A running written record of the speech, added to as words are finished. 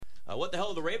What the hell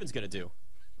are the Ravens going to do?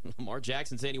 Lamar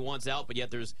Jackson saying he wants out, but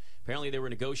yet apparently they were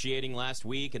negotiating last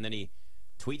week, and then he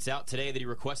tweets out today that he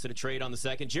requested a trade on the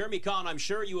second. Jeremy Conn, I'm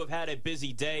sure you have had a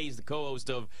busy day. He's the co-host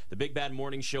of the Big Bad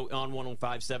Morning Show on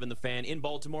 105.7 The Fan in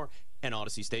Baltimore and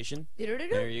Odyssey Station.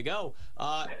 There you go.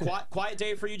 Quiet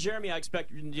day for you, Jeremy. I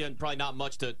expect probably not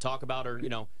much to talk about, or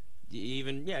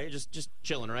you're just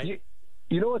chilling, right?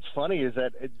 You know what's funny is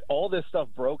that all this stuff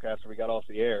broke after we got off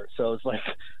the air. So it's like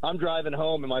I'm driving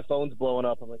home and my phone's blowing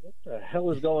up. I'm like, what the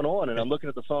hell is going on? And I'm looking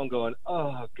at the phone going,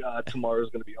 oh, God, tomorrow's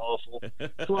going to be awful.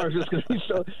 Tomorrow's just going to be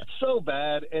so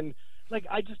bad. And,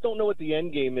 I just don't know what the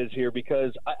end game is here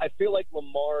because I feel like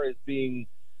Lamar is being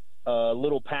a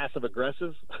little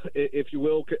passive-aggressive, if you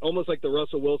will, almost like the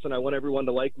Russell Wilson, I want everyone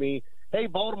to like me. Hey,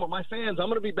 Baltimore, my fans, I'm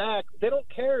going to be back. They don't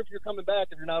care if you're coming back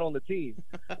if you're not on the team.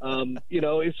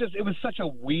 It was such a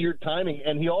weird timing.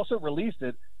 And he also released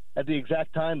it at the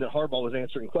exact time that Harbaugh was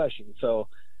answering questions. So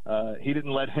he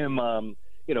didn't let him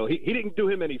he didn't do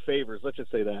him any favors, let's just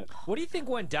say that. What do you think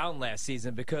went down last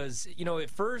season? Because, at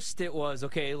first it was,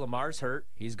 okay, Lamar's hurt.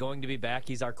 He's going to be back.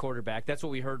 He's our quarterback. That's what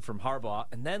we heard from Harbaugh.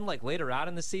 And then, later on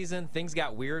in the season, things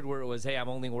got weird where it was, hey, I'm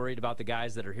only worried about the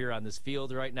guys that are here on this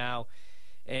field right now.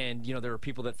 And, there were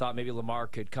people that thought maybe Lamar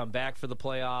could come back for the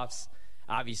playoffs.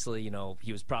 Obviously,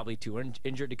 he was probably too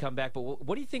injured to come back. But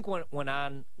what do you think went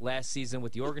on last season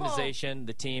with the organization,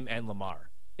 the team, and Lamar,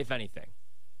 if anything?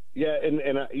 Yeah, and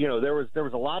there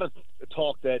was a lot of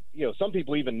talk that some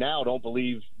people even now don't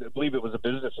believe it was a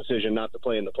business decision not to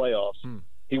play in the playoffs.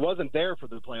 He wasn't there for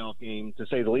the playoff game, to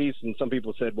say the least, and some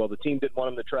people said, well, the team didn't want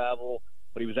him to travel,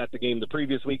 but he was at the game the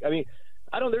previous week. I mean,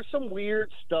 there's some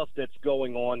weird stuff that's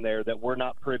going on there that we're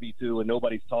not privy to and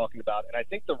nobody's talking about, and I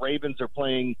think the Ravens are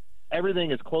playing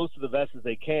everything as close to the vest as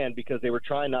they can because they were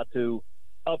trying not to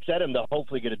upset him to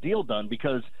hopefully get a deal done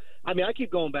because I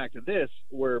keep going back to this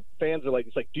where fans are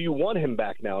it's do you want him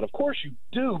back now? And of course you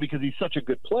do because he's such a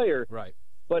good player. Right.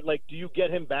 But do you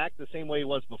get him back the same way he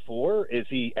was before? Is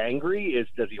he angry?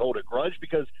 Does he hold a grudge?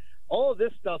 Because all of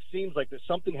this stuff seems like there's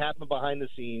something happened behind the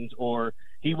scenes, or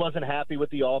he wasn't happy with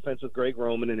the offense with Greg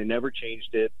Roman and he never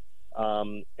changed it.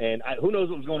 Who knows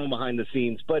what was going on behind the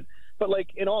scenes? But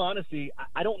in all honesty,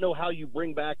 I don't know how you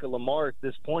bring back a Lamar at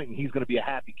this point and he's going to be a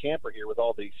happy camper here with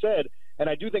all that he said. And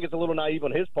I do think it's a little naive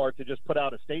on his part to just put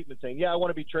out a statement saying, yeah, I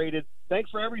want to be traded. Thanks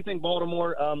for everything,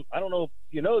 Baltimore. I don't know if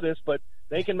you know this, but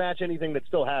they can match anything that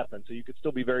still happens. So you could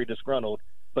still be very disgruntled,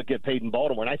 but get paid in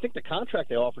Baltimore. And I think the contract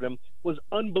they offered him was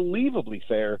unbelievably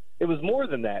fair. It was more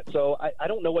than that. So I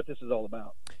don't know what this is all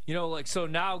about. So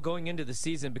now going into the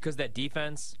season, because that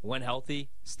defense, when healthy,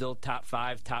 still top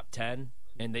 5, top 10,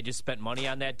 and they just spent money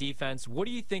on that defense, what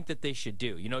do you think that they should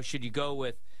do? Should you go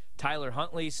with Tyler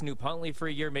Huntley, Snoop Huntley for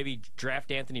a year, maybe draft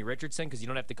Anthony Richardson because you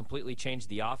don't have to completely change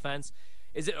the offense?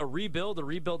 Is it a rebuild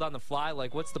on the fly?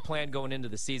 What's the plan going into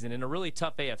the season in a really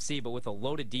tough AFC, but with a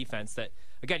loaded defense that,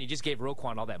 again, you just gave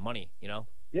Roquan all that money,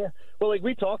 Yeah. Well,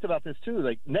 we talked about this, too.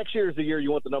 Next year is the year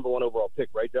you want the number 1 overall pick,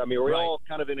 right? I mean, are we all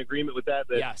kind of in agreement with that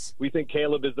yes. We think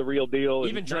Caleb is the real deal?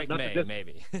 Even Drake May,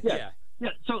 maybe. Yeah. Yeah.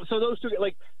 So those two,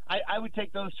 I would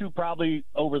take those two probably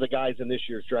over the guys in this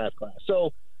year's draft class.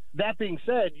 So that being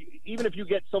said, even if you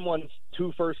get someone's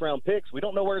 2 first-round picks, we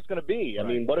don't know where it's going to be. I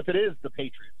mean, what if it is the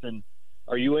Patriots? And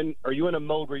are you in a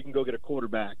mode where you can go get a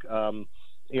quarterback?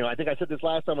 I think I said this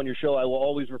last time on your show. I will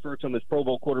always refer to him as Pro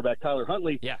Bowl quarterback Tyler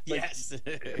Huntley. Yeah. Yes.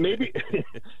 maybe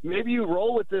you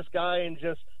roll with this guy and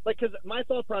just because my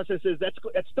thought process is that's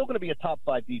still going to be a top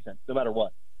 5 defense no matter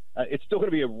what. It's still going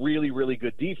to be a really, really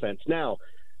good defense. Now,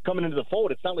 coming into the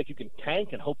fold, it's not like you can tank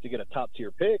and hope to get a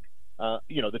top-tier pick.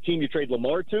 The team you trade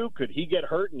Lamar to, could he get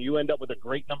hurt and you end up with a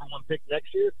great number 1 pick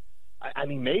next year? I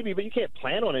mean, maybe, but you can't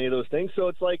plan on any of those things. So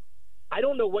it's I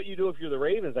don't know what you do if you're the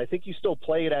Ravens. I think you still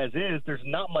play it as is. There's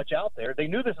not much out there. They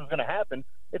knew this was going to happen.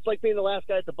 It's like being the last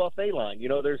guy at the buffet line.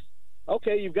 You've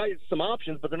got some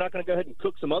options, but they're not going to go ahead and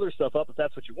cook some other stuff up if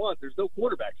that's what you want. There's no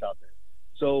quarterbacks out there.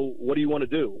 So what do you want to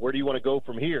do? Where do you want to go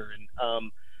from here?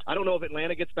 And I don't know if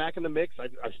Atlanta gets back in the mix.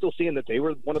 I'm still seeing that they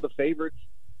were one of the favorites.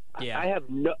 Yeah. I have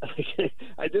no.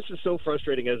 This is so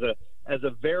frustrating as a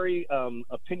very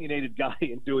opinionated guy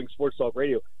in doing sports talk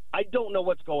radio. I don't know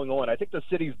what's going on. I think the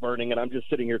city's burning, and I'm just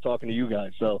sitting here talking to you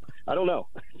guys. So I don't know.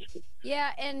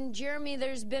 Yeah, and Jeremy,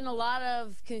 there's been a lot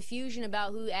of confusion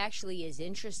about who actually is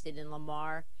interested in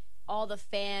Lamar. All the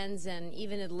fans and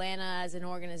even Atlanta as an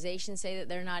organization say that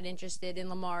they're not interested in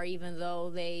Lamar, even though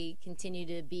they continue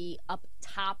to be up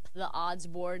top the odds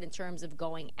board in terms of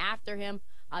going after him.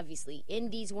 Obviously,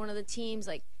 Indy's one of the teams.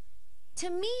 To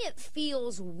me, it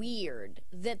feels weird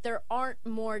that there aren't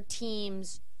more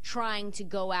teams trying to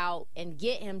go out and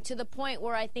get him, to the point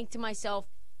where I think to myself,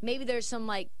 maybe there's some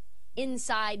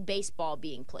inside baseball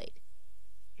being played.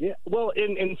 Yeah, well,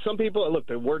 and some people, look,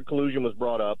 the word collusion was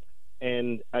brought up.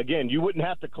 And, again, you wouldn't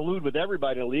have to collude with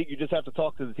everybody in the league. You just have to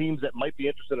talk to the teams that might be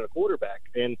interested in a quarterback.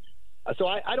 And so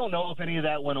I don't know if any of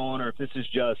that went on or if this is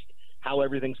just how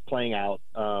everything's playing out.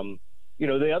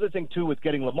 The other thing, too, with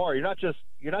getting Lamar, you're not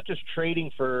just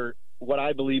trading for what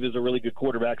I believe is a really good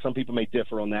quarterback. Some people may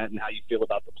differ on that and how you feel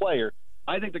about the player.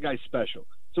 I think the guy's special.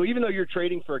 So even though you're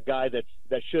trading for a guy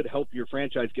that should help your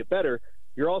franchise get better,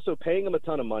 you're also paying him a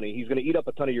ton of money. He's going to eat up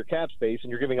a ton of your cap space, and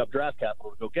you're giving up draft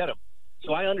capital to go get him.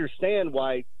 So I understand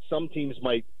why some teams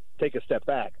might take a step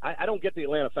back. I don't get the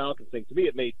Atlanta Falcons thing. To me,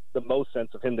 it made the most sense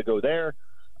of him to go there.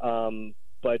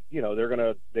 But they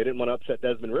didn't want to upset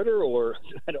Desmond Ridder, or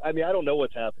I don't know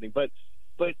what's happening. But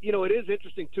it is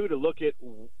interesting too to look at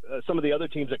some of the other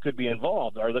teams that could be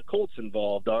involved. Are the Colts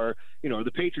involved? Are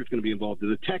the Patriots going to be involved? Are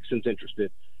the Texans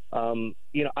interested?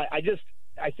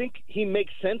 I think he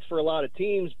makes sense for a lot of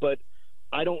teams, but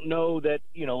I don't know that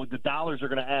the dollars are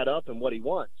going to add up and what he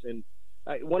wants. And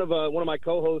one of my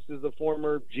co-hosts is the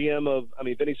former GM of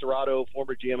Vinny Serrato,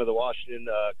 former GM of the Washington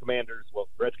Commanders, well,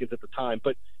 Redskins at the time.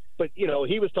 But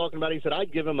he was talking about it. He said,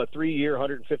 I'd give him a 3-year,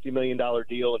 $150 million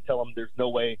deal and tell him there's no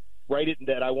way, write it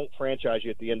that I won't franchise you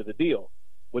at the end of the deal.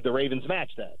 Would the Ravens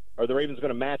match that? Are the Ravens going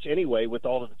to match anyway with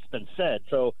all that's been said?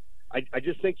 So I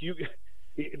just think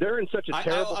they're in such a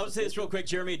terrible. I'll say this real quick,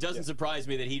 Jeremy. It doesn't surprise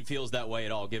me that he feels that way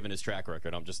at all, given his track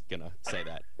record. I'm just gonna say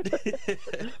that.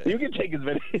 You can take as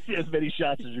many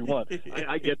shots as you want.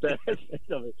 I get that.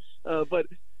 But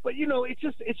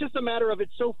it's just a matter of,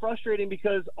 it's so frustrating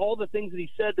because all the things that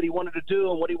he said that he wanted to do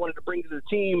and what he wanted to bring to the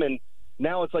team, and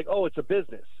now it's like, oh, it's a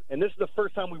business. And this is the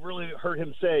first time we've really heard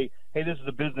him say, hey, this is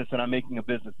a business and I'm making a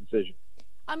business decision.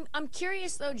 I'm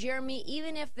curious though, Jeremy.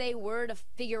 Even if they were to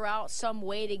figure out some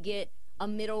way to get a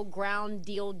middle ground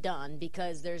deal done,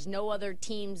 because there's no other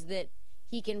teams that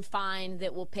he can find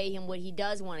that will pay him what he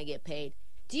does want to get paid.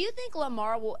 Do you think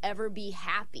Lamar will ever be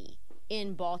happy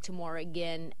in Baltimore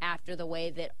again after the way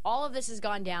that all of this has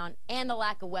gone down and the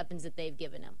lack of weapons that they've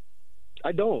given him?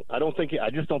 I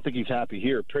just don't think he's happy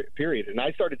here, period. And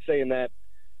I started saying that,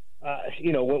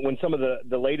 when some of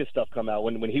the latest stuff come out,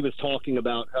 when he was talking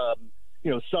about,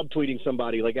 subtweeting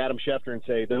somebody like Adam Schefter and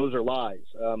say, those are lies.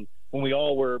 When we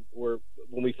all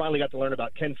when we finally got to learn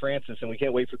about Ken Francis, and we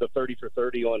can't wait for the 30 for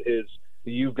 30 on his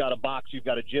you've got a box, you've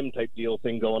got a gym type deal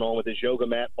thing going on with his yoga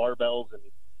mat, barbells, and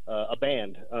a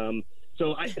band.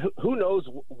 So who knows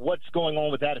what's going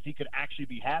on with that, if he could actually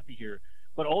be happy here.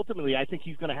 But ultimately, I think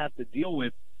he's going to have to deal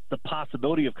with the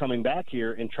possibility of coming back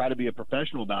here and try to be a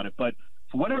professional about it. But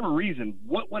for whatever reason,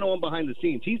 what went on behind the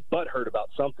scenes, he's butthurt about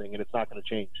something, and it's not going to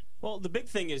change. Well, the big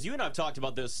thing is, you and I have talked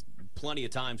about this plenty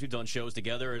of times. We've done shows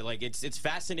together. Like, it's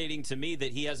fascinating to me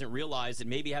that he hasn't realized that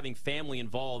maybe having family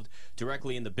involved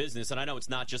directly in the business, and I know it's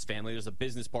not just family, there's a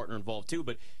business partner involved too,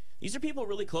 but these are people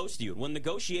really close to you. When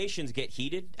negotiations get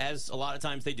heated, as a lot of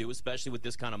times they do, especially with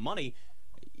this kind of money,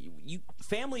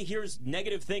 family hears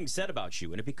negative things said about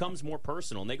you, and it becomes more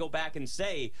personal, and they go back and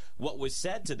say what was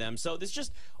said to them. So this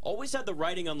just always had the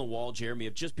writing on the wall, Jeremy,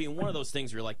 of just being one of those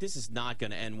things where you're like, this is not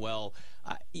going to end well.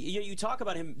 You talk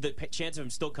about him, the chance of him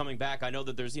still coming back. I know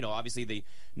that there's, obviously the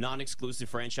non-exclusive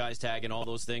franchise tag and all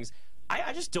those things.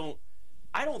 I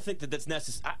don't think that's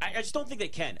necessary. I just don't think they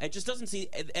can. It just doesn't see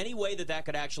any way that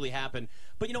could actually happen.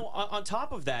 But, on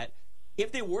top of that,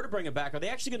 if they were to bring him back, are they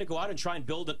actually going to go out and try and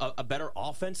build a better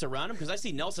offense around him? Because I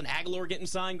see Nelson Aguilar getting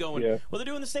signed going, Well, they're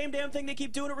doing the same damn thing they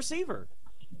keep doing at receiver.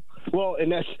 Well,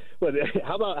 and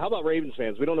how about Ravens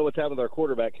fans? We don't know what's happened with our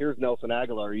quarterback. Here's Nelson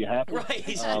Aguilar. Are you happy? Right.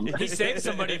 He saved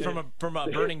somebody from a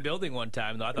burning building one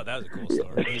time, though. I thought that was a cool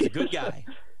story. He's a good guy.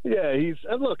 Yeah, he's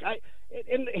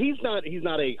not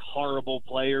a horrible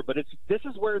player, but this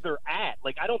is where they're at.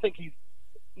 Like, I don't think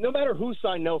no matter who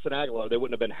signed Nelson Aguilar, they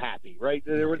wouldn't have been happy, right?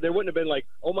 They wouldn't have been like,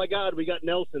 oh, my God, we got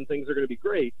Nelson, things are going to be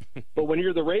great. But when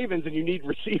you're the Ravens and you need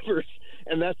receivers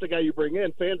and that's the guy you bring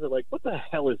in, fans are like, what the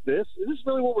hell is this? Is this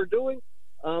really what we're doing?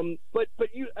 But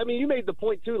you made the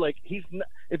point, too, like,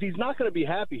 if he's not going to be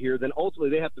happy here, then ultimately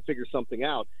they have to figure something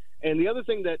out. And the other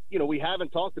thing that, we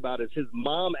haven't talked about is his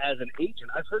mom as an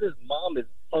agent. I've heard his mom is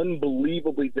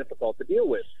unbelievably difficult to deal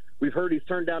with. We've heard he's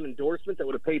turned down endorsements that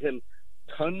would have paid him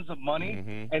tons of money.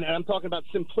 Mm-hmm. And I'm talking about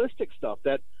simplistic stuff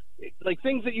that, like,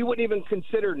 things that you wouldn't even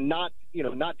consider not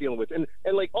dealing with. And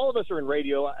like, all of us are in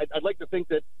radio. I'd like to think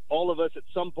that all of us at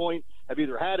some point have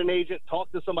either had an agent,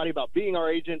 talked to somebody about being our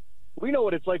agent. We know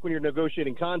what it's like when you're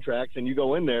negotiating contracts and you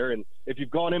go in there, and if you've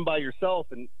gone in by yourself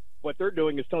and what they're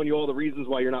doing is telling you all the reasons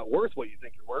why you're not worth what you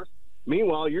think you're worth.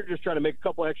 Meanwhile, you're just trying to make a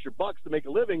couple extra bucks to make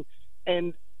a living.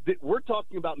 And we're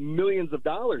talking about millions of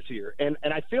dollars here. And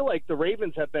I feel like the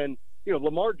Ravens have been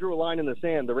Lamar drew a line in the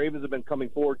sand. The Ravens have been coming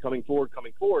forward,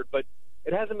 but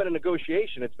it hasn't been a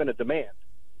negotiation. It's been a demand.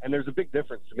 And there's a big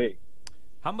difference to me.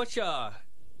 How much do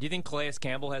you think Calais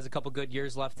Campbell has a couple good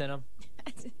years left in him?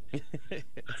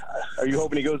 Are you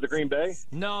hoping he goes to Green Bay?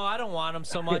 No, I don't want him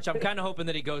so much. I'm kind of hoping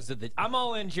that he goes to I'm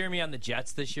all in, Jeremy, on the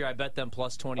Jets this year. I bet them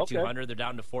plus 2,200. Okay. They're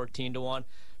down to 14-1.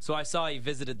 So I saw he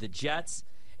visited the Jets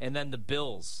and then the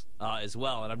Bills as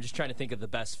well. And I'm just trying to think of the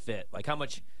best fit. Like,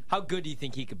 how good do you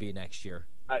think he could be next year?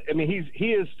 I mean,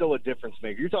 he is still a difference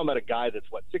maker. You're talking about a guy that's,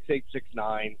 6'8",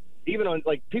 6'9". Even on,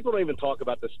 people don't even talk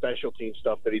about the special team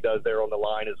stuff that he does there on the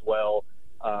line as well.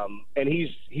 And he's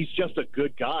just a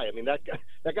good guy. I mean, that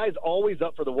guy's always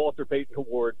up for the Walter Payton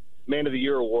Award, Man of the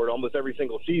Year Award, almost every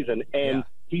single season, and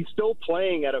he's still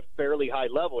playing at a fairly high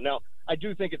level. Now, I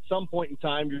do think at some point in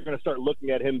time you're going to start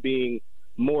looking at him being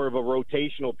more of a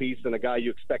rotational piece than a guy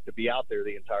you expect to be out there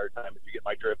the entire time, if you get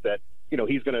my drift, that,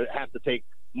 he's going to have to take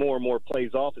more and more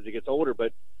plays off as he gets older.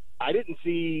 But I didn't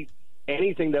see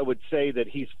anything that would say that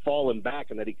he's fallen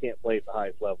back and that he can't play at the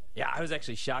highest level. Yeah, I was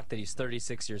actually shocked that he's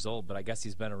 36 years old, but I guess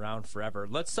he's been around forever.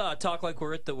 Let's talk like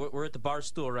we're at the bar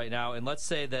stool right now, and let's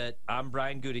say that I'm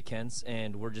Brian Gutekunst,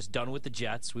 and we're just done with the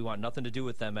Jets. We want nothing to do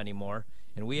with them anymore,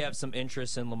 and we have some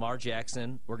interest in Lamar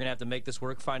Jackson. We're going to have to make this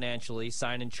work financially,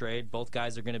 sign and trade. Both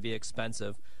guys are going to be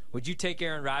expensive. Would you take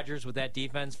Aaron Rodgers with that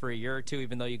defense for a year or two,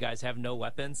 even though you guys have no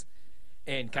weapons,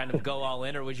 and kind of go all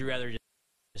in, or would you rather just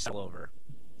sell over?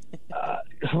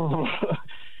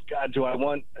 God, do I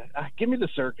want? Give me the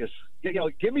circus.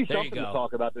 Give me something to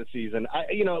talk about this season.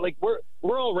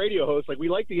 We're all radio hosts. We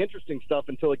like the interesting stuff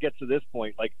until it gets to this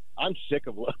point. I'm sick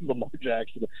of Lamar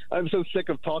Jackson. I'm so sick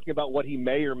of talking about what he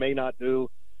may or may not do.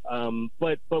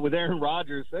 But with Aaron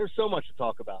Rodgers, there's so much to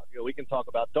talk about. We can talk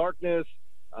about darkness.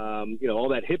 All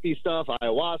that hippie stuff,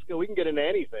 ayahuasca. We can get into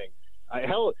anything.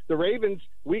 Hell, the Ravens.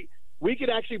 We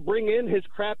could actually bring in his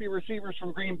crappy receivers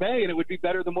from Green Bay, and it would be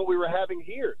better than what we were having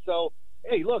here. So,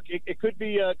 hey, look, it could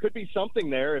be something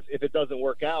there if it doesn't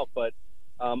work out. But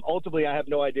ultimately, I have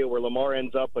no idea where Lamar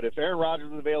ends up. But if Aaron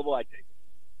Rodgers is available, I'd take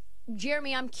it.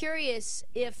 Jeremy, I'm curious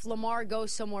if Lamar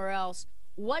goes somewhere else.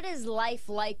 What is life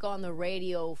like on the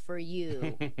radio for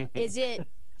you? Is it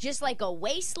just like a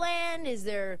wasteland? Is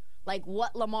there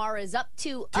what Lamar is up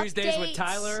to? Tuesdays updates? With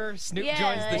Tyler. Snoop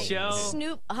joins the show.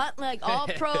 Snoop Hunt, all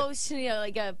pros,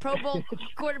 a Pro Bowl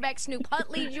quarterback Snoop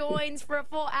Huntley joins for a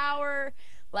full hour.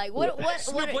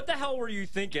 Snoop, what the hell were you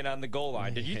thinking on the goal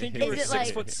line? Did you think you were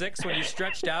 6'6" when you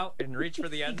stretched out and reached for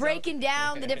the end zone? Breaking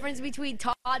down the difference between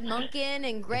Todd Monken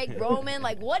and Greg Roman.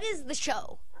 What is the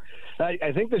show?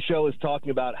 I think the show is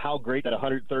talking about how great that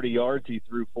 130 yards he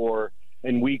threw for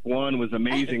in week one was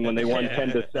amazing when they won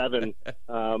 10-7,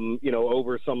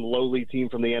 over some lowly team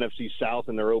from the NFC South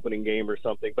in their opening game or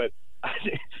something. But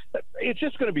it's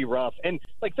just going to be rough. And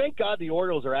thank God the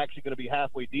Orioles are actually going to be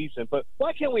halfway decent. But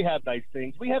why can't we have nice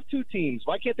things? We have two teams.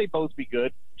 Why can't they both be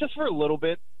good just for a little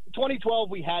bit? In 2012,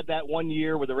 we had that one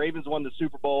year where the Ravens won the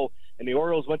Super Bowl and the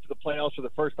Orioles went to the playoffs for the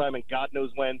first time in God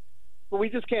knows when. But we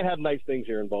just can't have nice things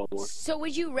here in Baltimore. So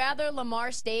would you rather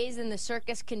Lamar stays and the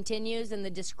circus continues and the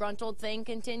disgruntled thing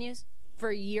continues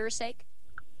for your sake?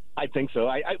 I think so.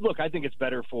 I think it's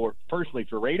better personally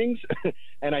for ratings,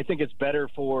 and I think it's better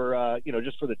for,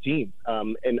 just for the team.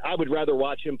 And I would rather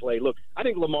watch him play. Look, I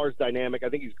think Lamar's dynamic. I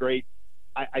think he's great.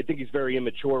 I think he's very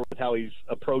immature with how he's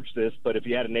approached this. But if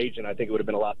he had an agent, I think it would have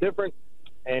been a lot different.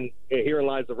 And herein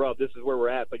lies the rub. This is where we're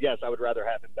at. But, yes, I would rather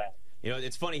have him back.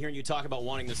 It's funny hearing you talk about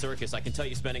wanting the circus. I can tell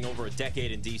you spending over a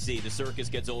decade in D.C., the circus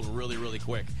gets old really, really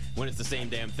quick when it's the same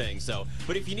damn thing. So,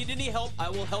 but if you need any help, I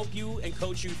will help you and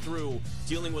coach you through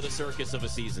dealing with a circus of a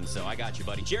season. So I got you,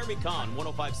 buddy. Jeremy Conn,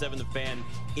 105.7 The Fan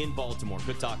in Baltimore.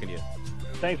 Good talking to you.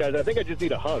 Thanks, guys. I think I just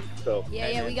need a hug. So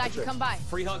Yeah, we got you. Come by.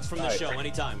 Free hugs from the show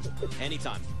anytime.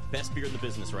 Anytime. Best beer in the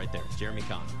business right there. Jeremy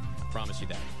Conn. I promise you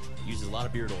that. Uses a lot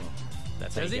of beard oil.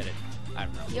 That's how you get it. I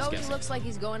don't know. He always looks like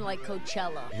he's going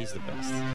Coachella. He's the best.